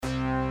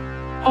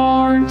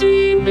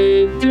Hardee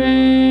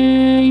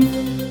Midday.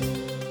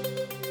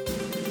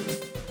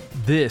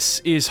 This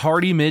is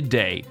Hardee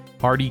Midday,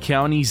 Hardee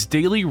County's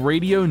daily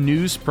radio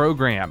news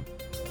program.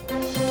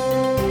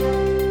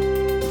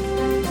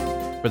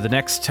 For the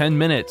next 10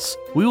 minutes,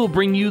 we will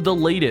bring you the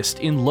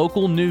latest in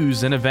local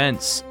news and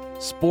events,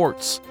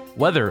 sports,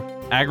 weather,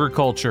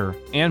 agriculture,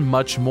 and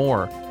much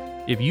more.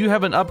 If you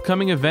have an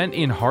upcoming event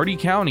in Hardee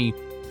County,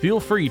 feel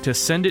free to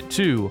send it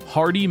to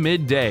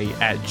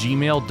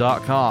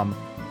hardeemidday@gmail.com.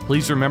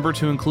 Please remember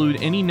to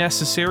include any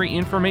necessary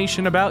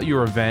information about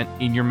your event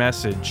in your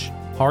message.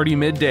 Hardee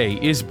Midday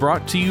is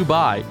brought to you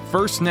by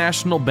First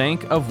National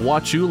Bank of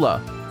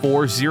Wauchula,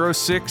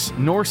 406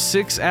 North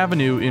 6th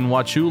Avenue in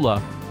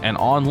Wauchula, and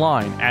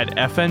online at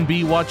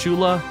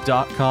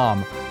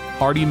fnbwauchula.com.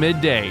 Hardee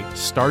Midday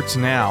starts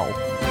now.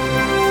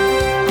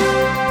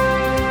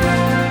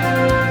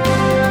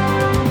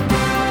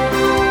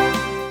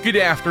 Good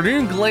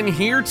afternoon, Glenn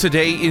here.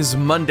 Today is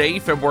Monday,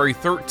 February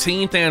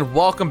 13th, and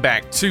welcome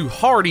back to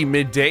Hardee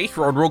Midday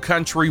here on Rural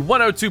Country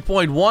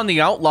 102.1 The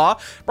Outlaw,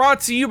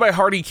 brought to you by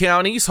Hardee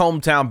County's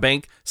hometown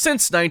bank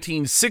since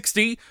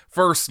 1960,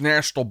 First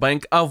National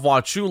Bank of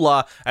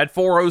Wauchula at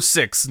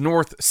 406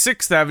 North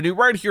 6th Avenue,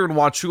 right here in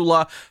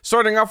Wauchula.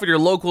 Starting off with your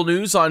local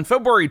news on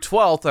February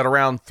 12th at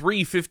around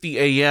 3:50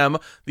 a.m.,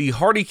 the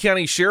Hardee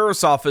County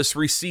Sheriff's Office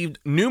received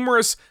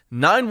numerous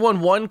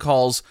 911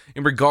 calls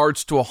in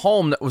regards to a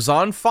home that was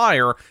on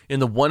fire in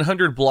the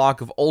 100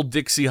 block of Old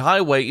Dixie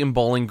Highway in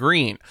Bowling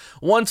Green.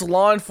 Once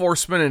law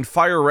enforcement and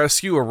fire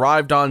rescue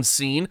arrived on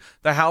scene,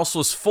 the house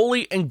was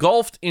fully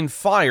engulfed in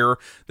fire.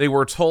 They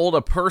were told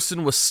a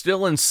person was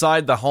still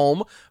inside the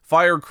home.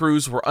 Fire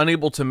crews were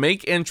unable to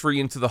make entry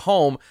into the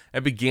home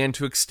and began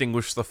to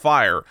extinguish the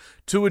fire.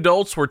 2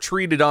 adults were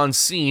treated on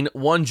scene,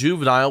 1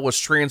 juvenile was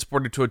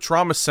transported to a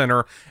trauma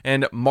center,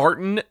 and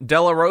Martin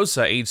Della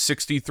Rosa, age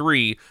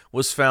 63,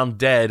 was found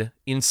dead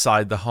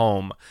inside the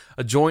home.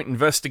 A joint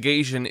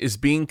investigation is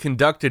being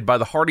conducted by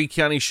the Hardee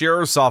County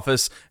Sheriff's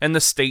Office and the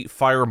State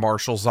Fire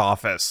Marshal's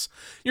Office.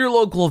 Your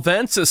local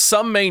events, as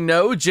some may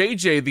know,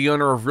 JJ, the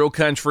owner of Real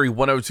Country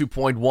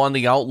 102.1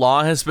 The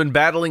Outlaw, has been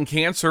battling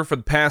cancer for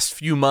the past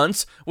few months,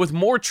 with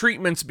more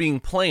treatments being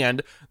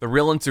planned. The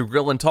Reelin' to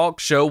Grillin' Talk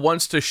show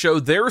wants to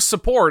show their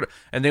support,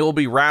 and they will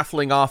be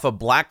raffling off a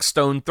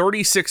Blackstone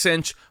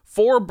 36-inch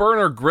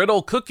 4-burner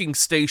griddle cooking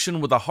station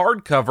with a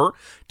hardcover.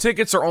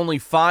 Tickets are only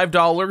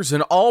 $5,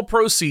 and all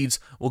proceeds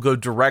will go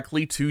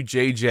directly to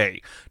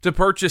JJ. To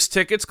purchase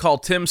tickets, call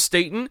Tim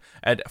Staten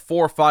at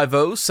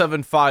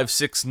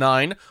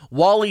 450-7569,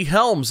 Wally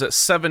Helms at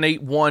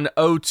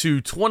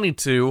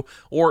 781-0222,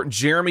 or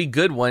Jeremy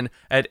Goodwin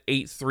at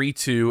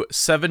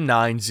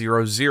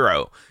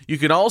 832-7900. You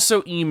can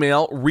also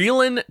email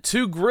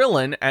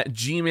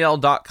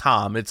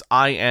reelin2grillin@gmail.com. It's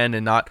IN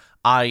and not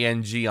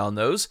ING on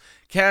those.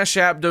 Cash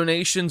App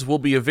donations will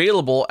be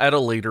available at a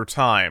later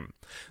time.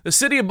 The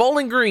City of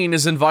Bowling Green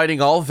is inviting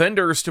all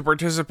vendors to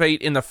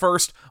participate in the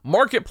first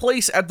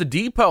Marketplace at the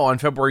Depot on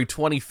February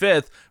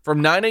 25th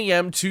from 9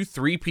 a.m. to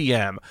 3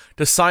 p.m.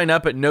 To sign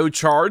up at no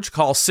charge,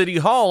 call City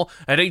Hall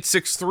at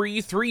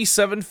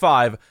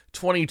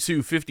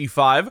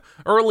 863-375-2255.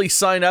 Early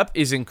sign up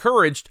is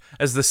encouraged,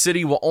 as the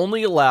city will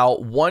only allow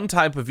one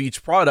type of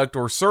each product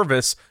or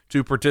service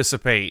to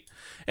participate.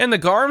 And the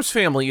Garms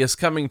family is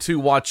coming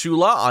to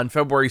Wauchula on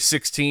February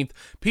 16th.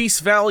 Peace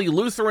Valley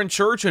Lutheran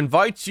Church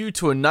invites you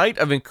to a night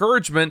of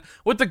encouragement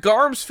with the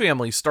Garms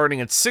family starting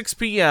at 6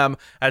 p.m.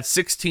 at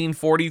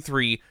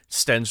 1643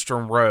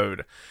 Stenstrom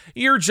Road.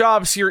 Your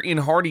jobs here in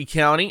Hardee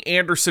County.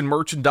 Anderson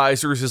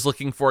Merchandisers is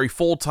looking for a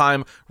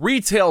full-time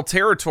retail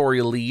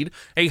territory lead.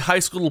 A high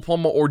school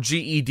diploma or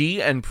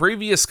GED and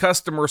previous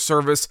customer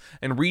service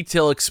and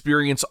retail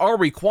experience are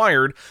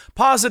required.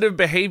 Positive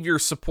Behavior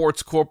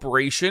Supports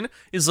Corporation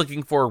is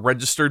looking for a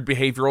registered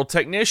behavioral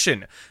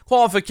technician.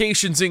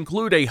 Qualifications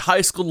include a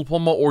high school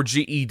diploma or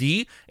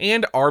GED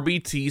and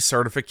RBT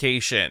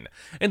certification.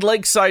 And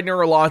Lakeside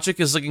Neurologic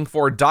is looking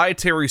for a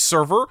dietary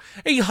server.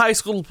 A high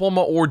school diploma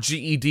or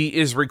GED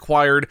is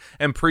required,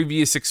 and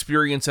previous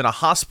experience in a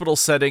hospital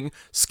setting,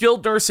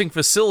 skilled nursing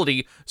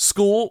facility,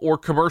 school, or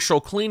commercial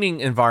cleaning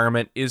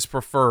environment is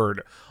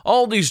preferred.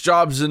 All these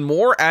jobs and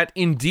more at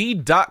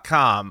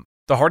Indeed.com.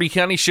 The Hardee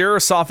County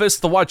Sheriff's Office,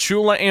 the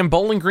Wauchula and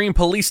Bowling Green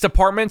Police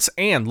Departments,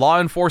 and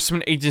law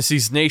enforcement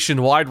agencies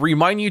nationwide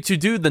remind you to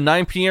do the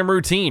 9 p.m.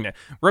 routine.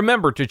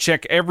 Remember to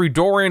check every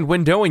door and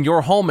window in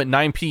your home at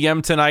 9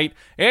 p.m. tonight,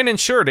 and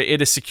ensure that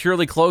it is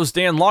securely closed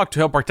and locked to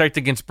help protect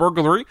against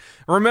burglary.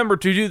 Remember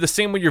to do the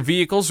same with your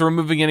vehicles,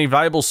 removing any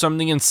valuables from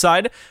the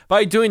inside.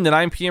 By doing the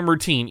 9 p.m.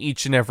 routine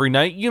each and every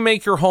night, you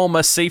make your home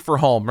a safer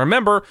home.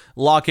 Remember,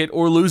 lock it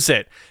or lose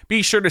it.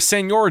 Be sure to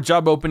send your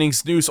job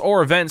openings, news,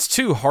 or events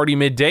to Hardee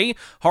Midday,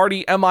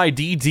 Hardee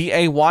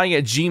MIDDAY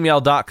at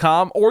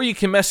gmail.com, or you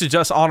can message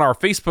us on our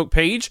Facebook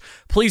page.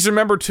 Please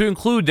remember to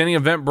include any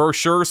event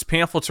brochures,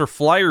 pamphlets, or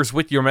flyers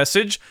with your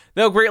message.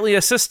 They'll greatly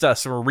assist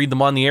us, and we'll read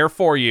them on the air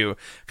for you.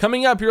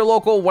 Coming up, your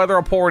local weather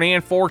report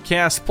and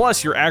forecast,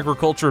 plus your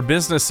agriculture,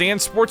 business, and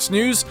sports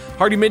news.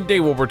 Hardee Midday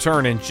will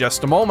return in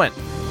just a moment.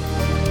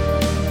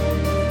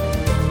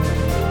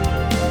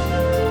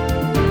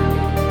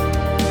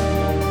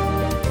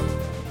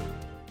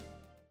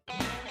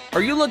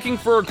 Are you looking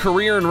for a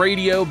career in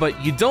radio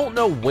but you don't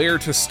know where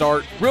to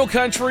start? Real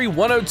Country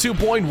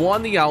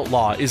 102.1 The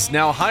Outlaw is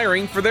now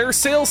hiring for their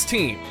sales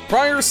team.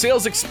 Prior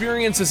sales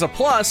experience is a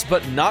plus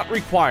but not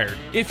required.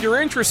 If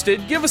you're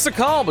interested, give us a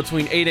call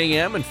between 8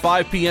 a.m. and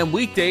 5 p.m.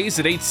 weekdays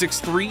at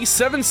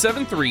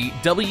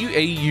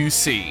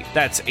 863-773-WAUC.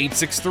 That's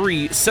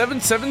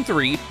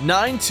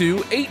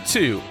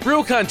 863-773-9282.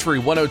 Real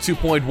Country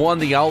 102.1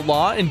 The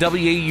Outlaw and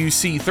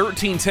WAUC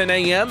 1310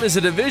 AM is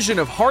a division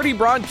of Hardee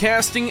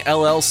Broadcasting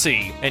LLC,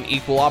 an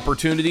equal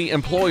opportunity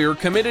employer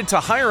committed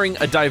to hiring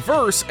a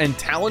diverse and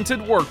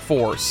talented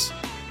workforce.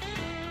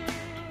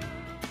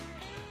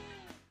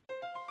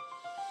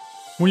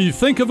 When you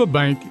think of a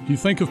bank, you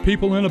think of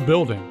people in a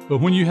building. But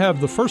when you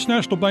have the First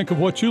National Bank of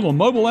Wauchula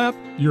mobile app,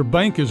 your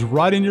bank is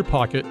right in your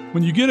pocket.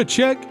 When you get a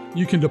check,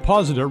 you can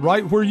deposit it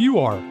right where you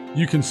are.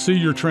 You can see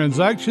your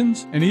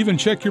transactions and even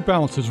check your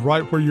balances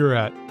right where you're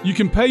at. You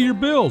can pay your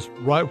bills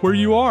right where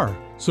you are.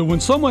 So when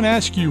someone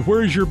asks you,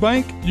 where is your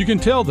bank? You can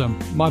tell them,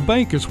 my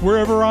bank is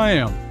wherever I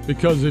am.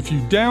 Because if you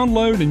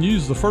download and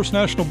use the First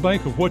National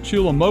Bank of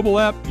Wauchula mobile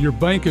app, your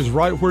bank is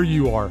right where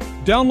you are.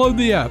 Download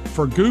the app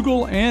for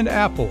Google and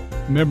Apple.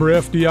 Member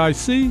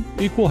FDIC,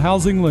 Equal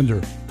Housing Lender.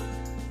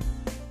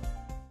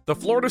 The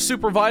Florida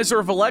Supervisor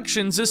of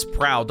Elections is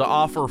proud to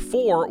offer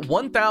 4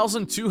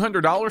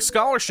 $1,200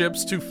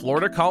 scholarships to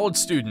Florida college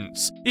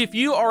students. If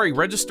you are a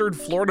registered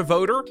Florida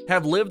voter,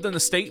 have lived in the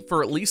state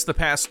for at least the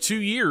past 2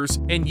 years,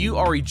 and you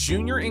are a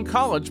junior in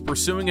college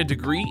pursuing a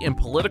degree in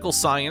political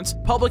science,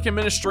 public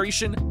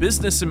administration,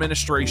 business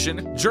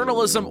administration,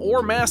 journalism,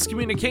 or mass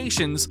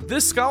communications,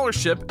 this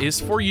scholarship is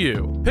for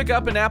you. Pick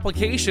up an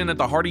application at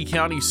the Hardee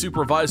County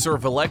Supervisor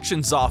of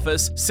Elections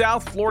office,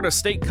 South Florida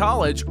State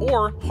College,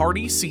 or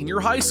Hardee Senior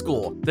High School.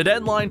 The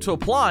deadline to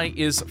apply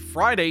is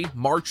Friday,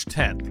 March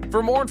 10th.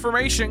 For more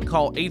information,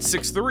 call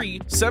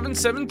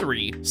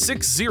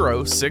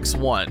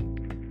 863-773-6061.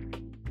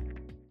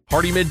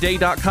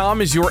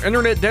 HardeeMidday.com is your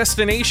internet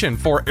destination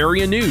for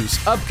area news,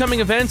 upcoming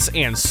events,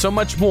 and so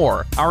much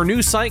more. Our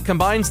news site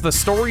combines the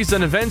stories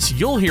and events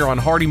you'll hear on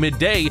Hardee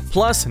Midday,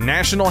 plus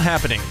national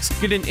happenings.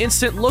 Get an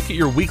instant look at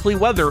your weekly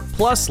weather,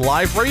 plus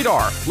live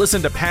radar.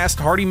 Listen to past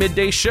Hardee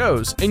Midday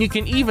shows, and you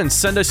can even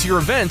send us your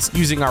events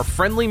using our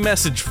friendly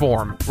message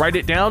form. Write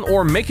it down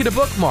or make it a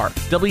bookmark.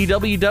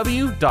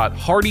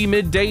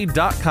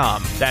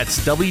 www.HardeeMidday.com.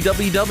 That's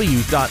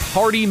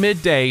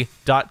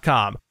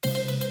www.HardeeMidday.com.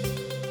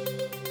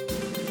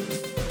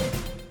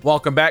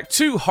 Welcome back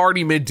to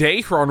Hardee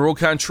Midday here on Real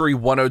Country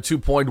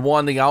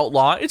 102.1 The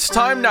Outlaw. It's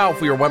time now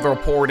for your weather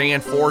report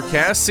and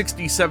forecast.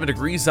 67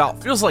 degrees out,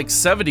 feels like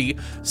 70.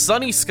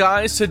 Sunny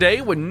skies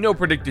today with no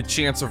predicted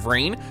chance of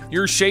rain.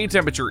 Your shade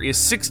temperature is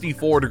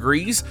 64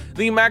 degrees.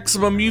 The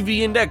maximum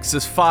UV index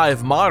is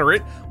 5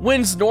 moderate.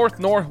 Winds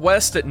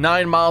north-northwest at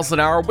 9 miles an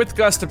hour with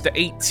gusts up to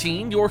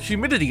 18. Your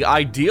humidity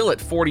ideal at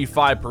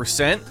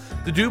 45%.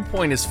 The dew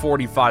point is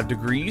 45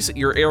 degrees,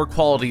 your air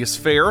quality is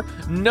fair,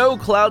 no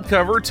cloud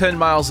cover, 10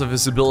 miles of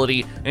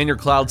visibility, and your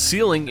cloud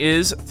ceiling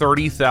is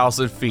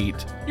 30,000 feet.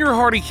 Your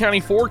Hardee County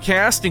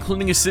forecast,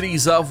 including the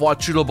cities of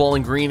Wauchula,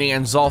 Bowling Green,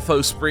 and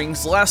Zolfo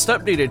Springs, last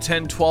updated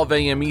 10:12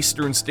 a.m.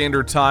 Eastern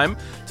Standard Time.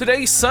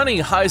 Today, sunny,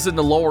 highs in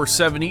the lower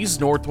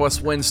 70s,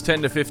 northwest winds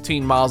 10 to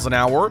 15 miles an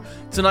hour.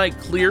 Tonight,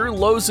 clear,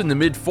 lows in the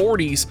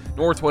mid-40s,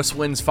 northwest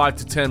winds 5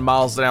 to 10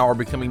 miles an hour,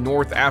 becoming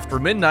north after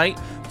midnight.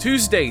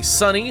 Tuesday,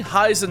 sunny,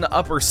 highs in the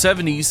upper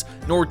 70s,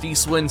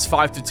 northeast winds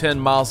 5 to 10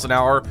 miles an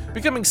hour,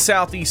 becoming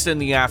southeast in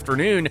the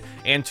afternoon.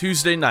 And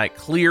Tuesday night,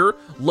 clear,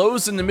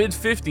 lows in the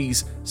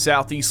mid-50s,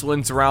 southeast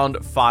winds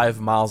around 5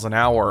 miles an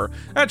hour.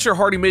 That's your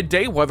Hardee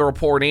Midday weather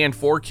report and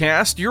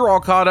forecast. You're all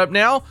caught up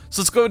now,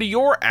 so let's go to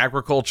your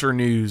agriculture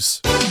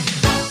news.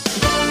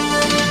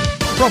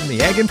 From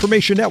the Ag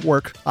Information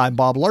Network, I'm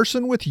Bob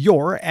Larson with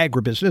your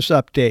Agribusiness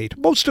Update.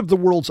 Most of the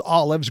world's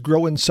olives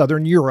grow in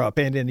southern Europe,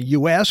 and in the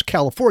U.S.,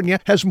 California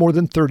has more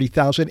than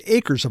 30,000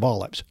 acres of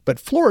olives. But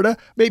Florida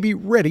may be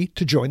ready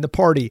to join the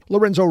party.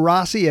 Lorenzo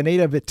Rossi, a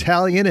native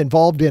Italian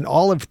involved in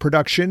olive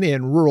production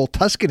in rural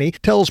Tuscany,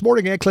 tells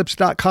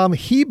MorningAgClips.com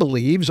he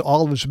believes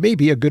olives may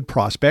be a good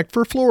prospect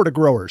for Florida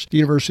growers. The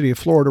University of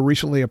Florida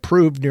recently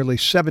approved nearly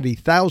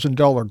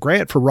 $70,000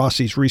 grant for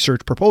Rossi's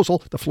research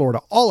proposal. The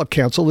Florida Olive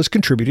Council is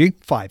contributing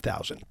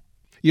 $5,000.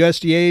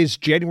 USDA's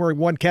January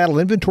 1 cattle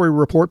inventory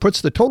report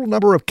puts the total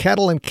number of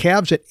cattle and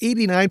calves at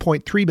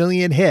 89.3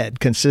 million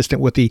head,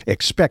 consistent with the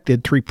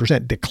expected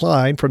 3%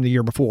 decline from the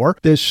year before.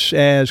 This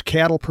as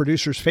cattle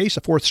producers face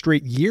a fourth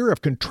straight year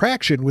of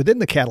contraction within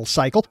the cattle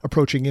cycle,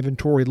 approaching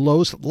inventory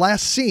lows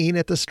last seen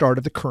at the start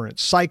of the current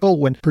cycle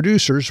when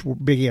producers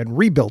began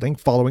rebuilding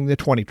following the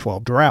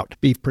 2012 drought.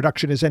 Beef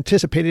production is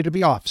anticipated to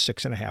be off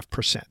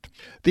 6.5%.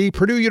 The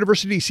Purdue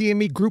University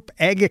CME Group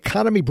Ag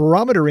Economy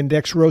Barometer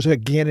Index rose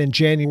again in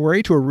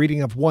January to to a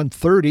reading of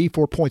 130,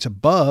 4 points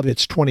above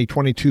its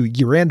 2022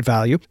 year-end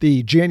value.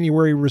 The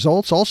January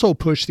results also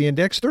pushed the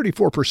index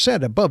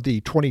 34% above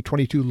the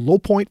 2022 low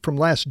point from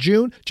last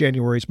June.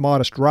 January's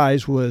modest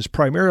rise was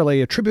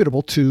primarily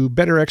attributable to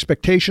better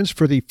expectations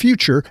for the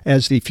future,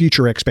 as the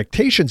Future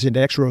Expectations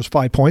Index rose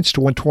 5 points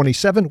to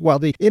 127, while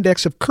the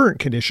index of current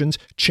conditions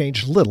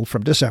changed little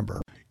from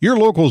December. Your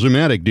local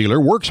Zematic dealer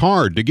works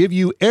hard to give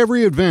you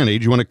every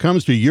advantage when it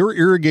comes to your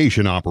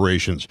irrigation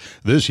operations.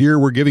 This year,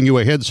 we're giving you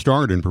a head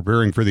start in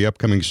preparing for the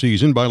upcoming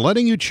season by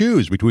letting you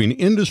choose between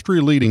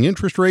industry-leading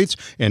interest rates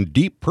and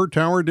deep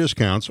per-tower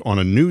discounts on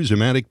a new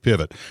Zematic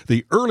pivot.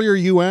 The earlier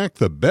you act,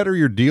 the better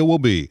your deal will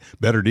be.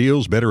 Better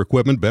deals, better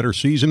equipment, better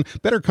season.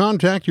 Better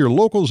contact your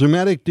local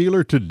Zematic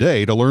dealer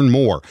today to learn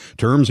more.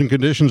 Terms and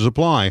conditions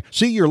apply.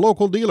 See your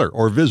local dealer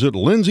or visit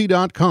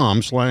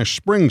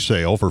lindsay.com/spring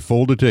sale for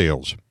full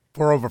details.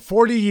 For over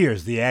 40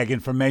 years, the Ag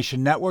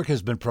Information Network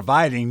has been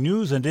providing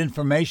news and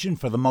information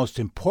for the most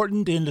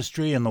important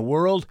industry in the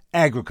world,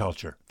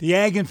 agriculture. The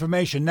Ag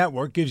Information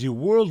Network gives you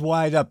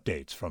worldwide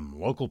updates from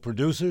local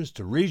producers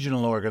to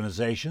regional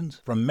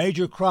organizations, from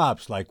major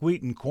crops like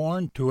wheat and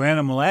corn to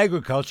animal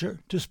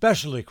agriculture to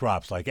specialty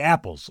crops like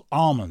apples,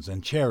 almonds,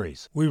 and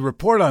cherries. We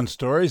report on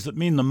stories that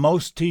mean the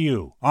most to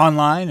you.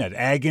 Online at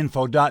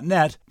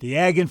aginfo.net, the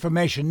Ag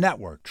Information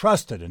Network,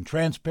 trusted and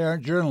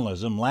transparent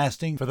journalism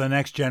lasting for the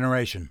next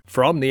generation.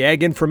 From the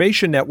Ag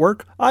Information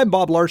Network, I'm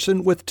Bob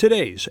Larson with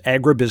today's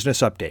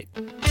Agribusiness Update.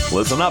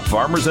 Listen up,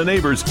 farmers and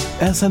neighbors.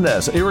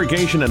 S&S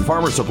Irrigation and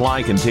Farmer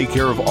Supply can take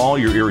care of all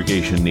your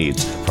irrigation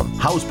needs, from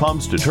house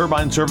pumps to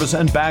turbine service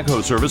and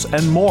backhoe service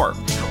and more.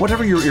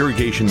 Whatever your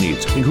irrigation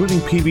needs, including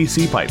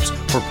PVC pipes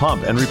for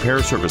pump and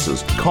repair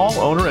services, call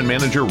owner and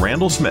manager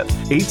Randall Smith,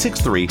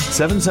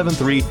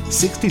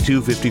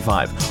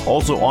 863-773-6255.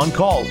 Also on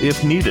call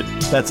if needed.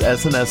 That's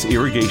S&S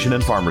Irrigation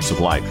and Farmer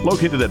Supply,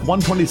 located at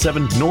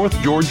 127 North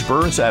George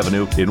Burris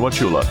Avenue in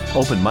Wauchula.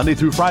 Open Monday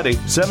through Friday,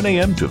 7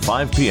 a.m. to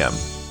 5 p.m.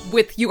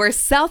 With your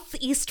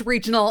Southeast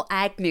Regional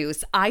Ag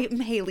News,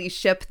 I'm Haley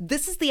Shipp.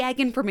 This is the Ag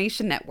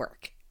Information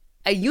Network.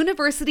 A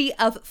University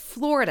of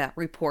Florida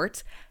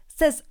report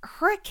says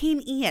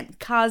Hurricane Ian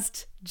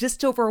caused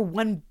just over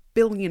 $1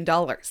 billion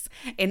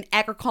in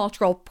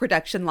agricultural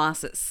production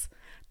losses.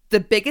 The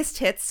biggest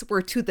hits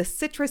were to the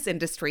citrus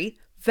industry,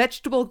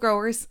 vegetable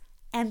growers,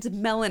 and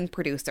melon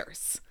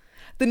producers.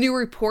 The new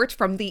report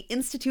from the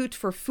Institute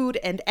for Food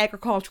and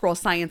Agricultural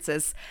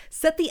Sciences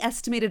set the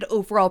estimated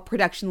overall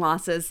production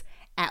losses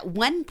at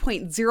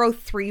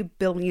 $1.03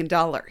 billion.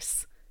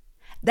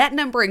 That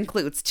number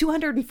includes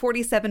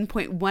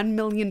 $247.1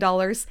 million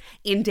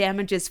in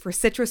damages for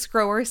citrus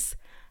growers,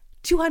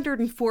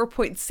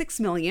 $204.6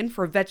 million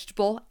for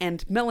vegetable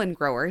and melon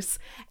growers,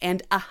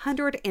 and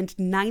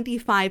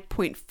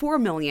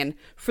 $195.4 million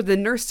for the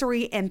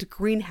nursery and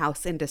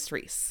greenhouse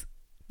industries.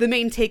 The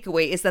main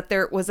takeaway is that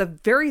there was a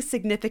very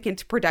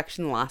significant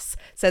production loss,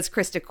 says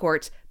Krista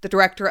Court, the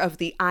director of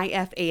the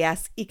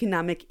IFAS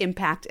Economic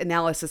Impact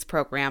Analysis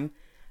Program.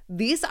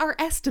 These are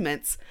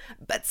estimates,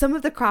 but some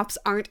of the crops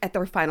aren't at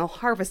their final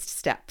harvest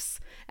steps.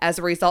 As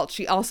a result,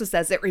 she also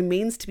says it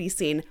remains to be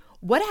seen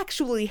what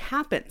actually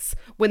happens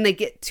when they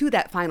get to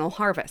that final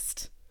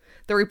harvest.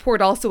 The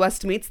report also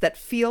estimates that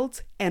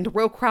field and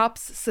row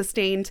crops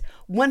sustained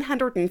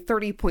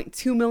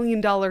 $130.2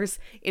 million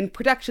in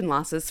production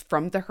losses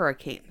from the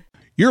hurricane.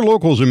 Your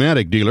local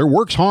Zematic dealer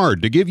works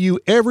hard to give you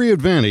every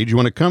advantage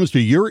when it comes to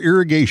your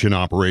irrigation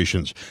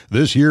operations.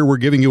 This year, we're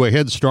giving you a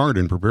head start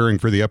in preparing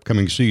for the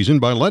upcoming season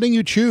by letting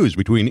you choose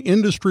between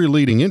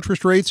industry-leading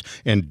interest rates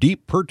and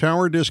deep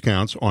per-tower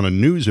discounts on a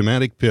new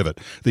Zematic pivot.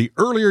 The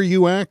earlier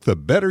you act, the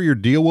better your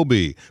deal will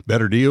be.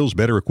 Better deals,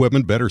 better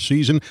equipment, better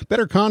season.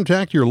 Better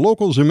contact your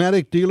local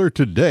Zematic dealer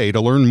today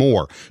to learn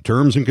more.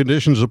 Terms and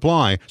conditions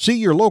apply. See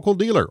your local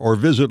dealer or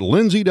visit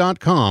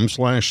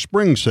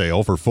lindsay.com/spring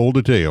sale for full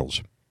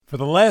details. For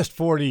the last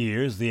 40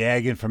 years, the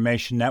Ag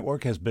Information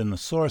Network has been the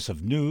source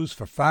of news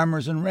for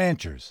farmers and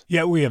ranchers.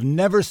 Yet we have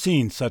never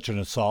seen such an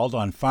assault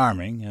on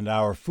farming and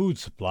our food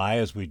supply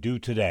as we do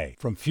today.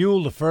 From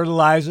fuel to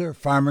fertilizer,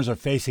 farmers are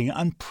facing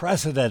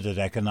unprecedented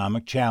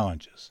economic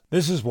challenges.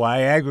 This is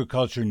why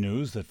agriculture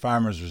news that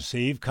farmers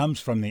receive comes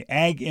from the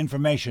Ag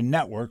Information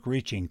Network,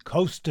 reaching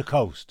coast to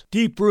coast.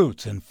 Deep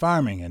roots in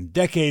farming and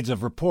decades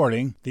of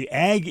reporting, the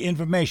Ag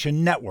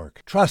Information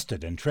Network,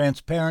 trusted and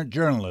transparent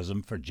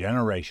journalism for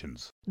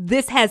generations.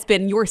 This has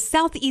been your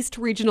Southeast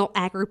Regional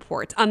Ag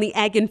Report on the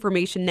Ag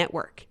Information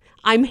Network.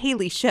 I'm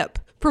Haley Shipp.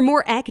 For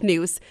more ag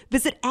news,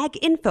 visit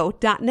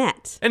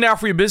aginfo.net. And now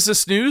for your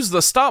business news,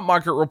 the stock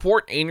market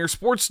report and your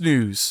sports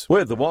news.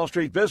 With the Wall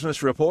Street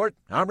Business Report,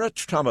 I'm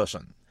Rich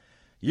Thomason.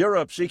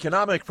 Europe's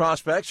economic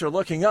prospects are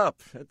looking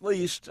up, at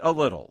least a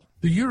little.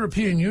 The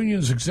European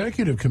Union's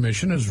Executive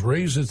Commission has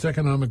raised its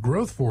economic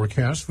growth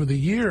forecast for the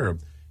year.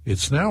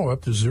 It's now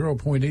up to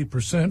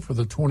 0.8% for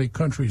the 20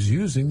 countries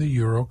using the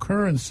euro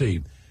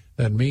currency.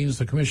 That means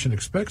the Commission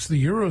expects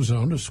the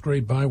Eurozone to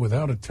scrape by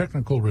without a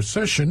technical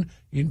recession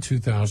in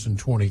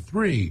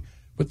 2023.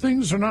 But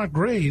things are not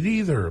great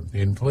either.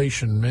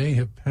 Inflation may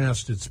have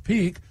passed its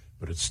peak,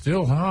 but it's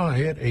still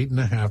high at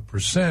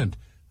 8.5%.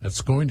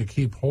 That's going to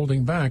keep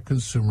holding back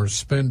consumer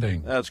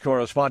spending. That's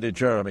correspondent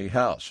Jeremy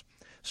House.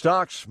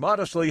 Stocks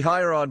modestly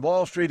higher on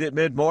Wall Street at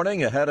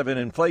mid-morning ahead of an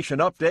inflation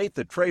update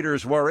that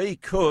traders worry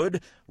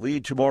could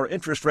lead to more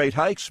interest rate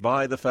hikes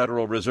by the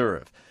Federal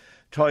Reserve.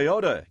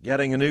 Toyota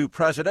getting a new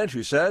president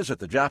who says that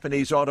the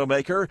Japanese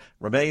automaker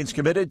remains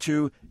committed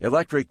to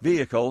electric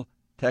vehicle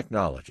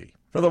technology.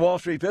 For the Wall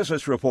Street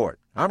Business Report,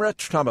 I'm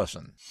Rich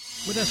Thomason.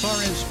 With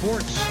SRN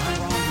Sports,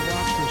 I'm Ron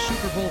DeVos. For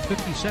Super Bowl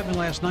 57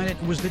 last night,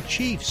 it was the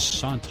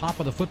Chiefs on top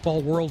of the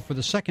football world for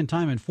the second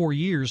time in 4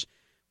 years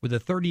with a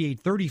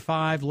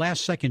 38-35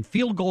 last-second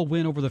field goal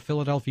win over the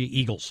Philadelphia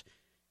Eagles.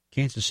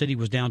 Kansas City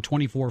was down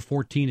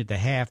 24-14 at the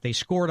half. They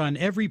scored on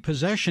every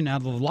possession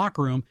out of the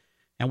locker room,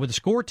 and with the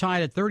score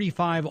tied at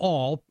 35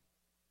 all,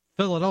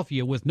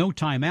 Philadelphia with no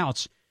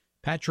timeouts,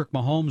 Patrick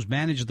Mahomes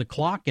managed the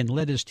clock and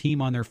led his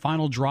team on their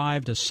final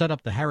drive to set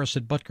up the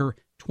Harrison-Butker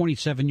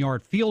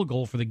 27-yard field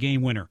goal for the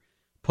game winner.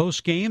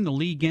 Post-game, the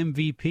league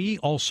MVP,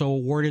 also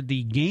awarded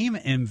the game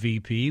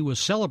MVP,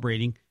 was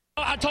celebrating.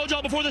 I told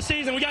y'all before the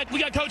season, we got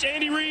Coach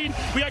Andy Reid,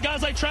 we got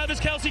guys like Travis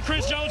Kelce,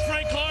 Chris Jones,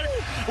 Frank Clark.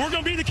 We're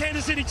going to be the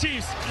Kansas City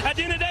Chiefs. At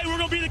the end of the day, we're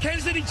going to be the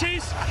Kansas City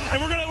Chiefs,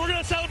 and we're going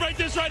to celebrate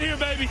this right here,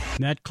 baby.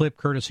 That clip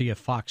courtesy of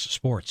Fox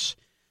Sports.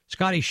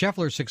 Scottie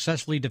Scheffler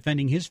successfully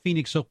defending his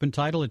Phoenix Open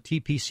title at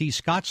TPC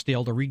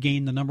Scottsdale to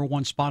regain the number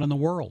one spot in the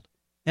world.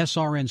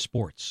 SRN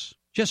Sports.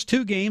 Just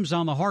 2 games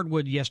on the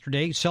hardwood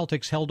yesterday.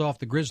 Celtics held off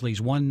the Grizzlies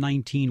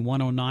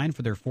 119-109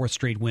 for their 4th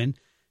straight win.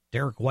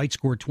 Derek White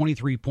scored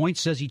 23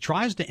 points, says he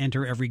tries to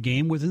enter every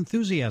game with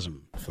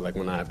enthusiasm. I feel like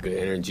when I have good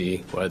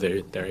energy,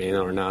 whether they're in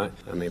or not,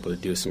 I'm able to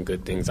do some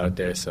good things out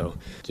there. So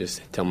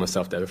just tell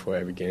myself that before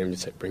every game,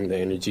 just bring the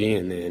energy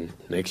and then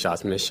make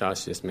shots, miss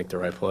shots, just make the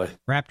right play.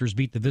 Raptors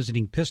beat the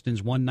visiting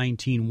Pistons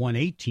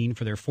 119-118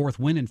 for their 4th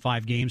win in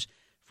 5 games.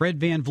 Fred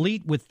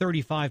VanVleet with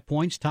 35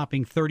 points,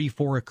 topping 30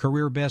 for a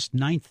career-best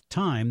 9th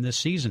time this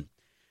season.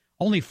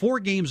 Only 4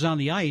 games on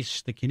the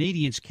ice, the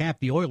Canadiens capped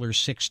the Oilers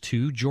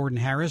 6-2. Jordan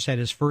Harris had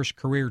his first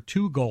career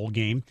 2-goal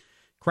game.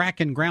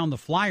 Kraken ground the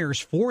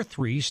Flyers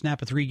 4-3,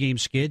 snap a 3-game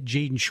skid.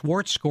 Jaden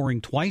Schwartz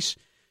scoring twice.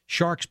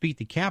 Sharks beat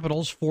the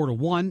Capitals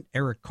 4-1.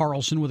 Erik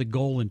Karlsson with a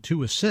goal and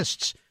 2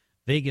 assists.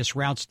 Vegas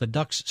routs the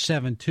Ducks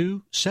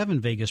 7-2. 7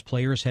 Vegas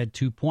players had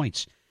 2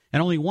 points.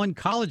 And only 1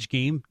 college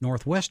game,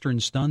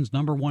 Northwestern stuns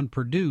number 1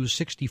 Purdue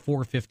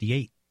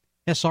 64-58.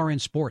 SRN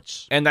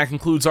Sports. And that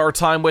concludes our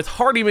time with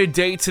Hardee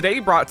Midday today,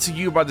 brought to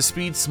you by the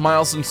speed,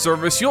 smiles, and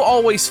service you'll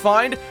always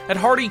find at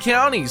Hardee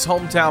County's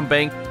hometown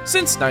bank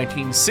since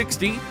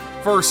 1960.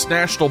 First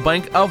National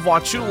Bank of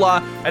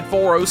Wauchula at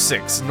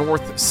 406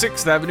 North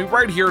 6th Avenue,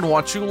 right here in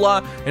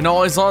Wauchula, and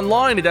always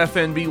online at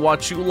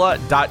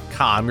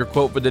fnbwauchula.com. Your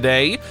quote for the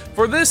day: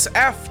 for this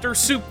after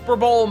Super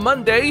Bowl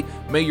Monday,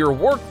 may your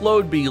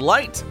workload be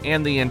light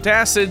and the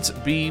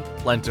antacids be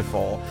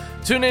plentiful.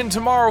 Tune in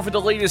tomorrow for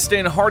the latest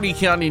in Hardee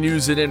County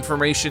news and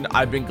information.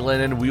 I've been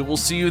Glenn, and we will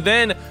see you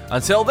then.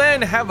 Until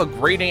then, have a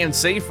great and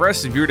safe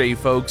rest of your day,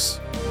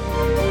 folks.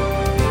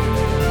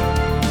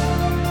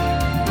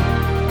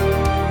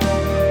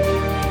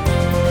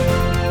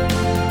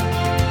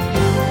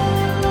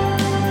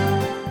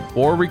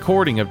 For a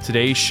recording of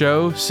today's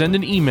show, send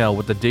an email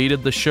with the date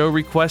of the show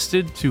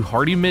requested to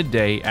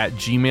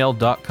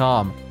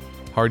hardeemidday@gmail.com.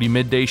 Hardee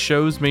Midday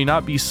shows may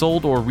not be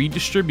sold or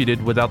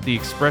redistributed without the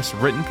express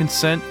written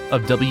consent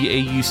of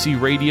WAUC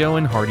Radio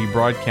and Hardee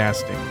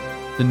Broadcasting.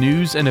 The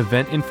news and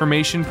event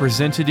information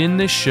presented in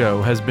this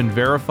show has been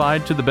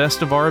verified to the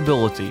best of our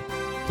ability.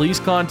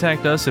 Please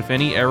contact us if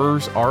any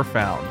errors are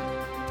found.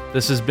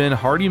 This has been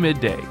Hardee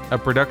Midday, a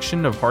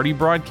production of Hardee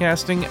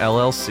Broadcasting,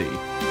 LLC.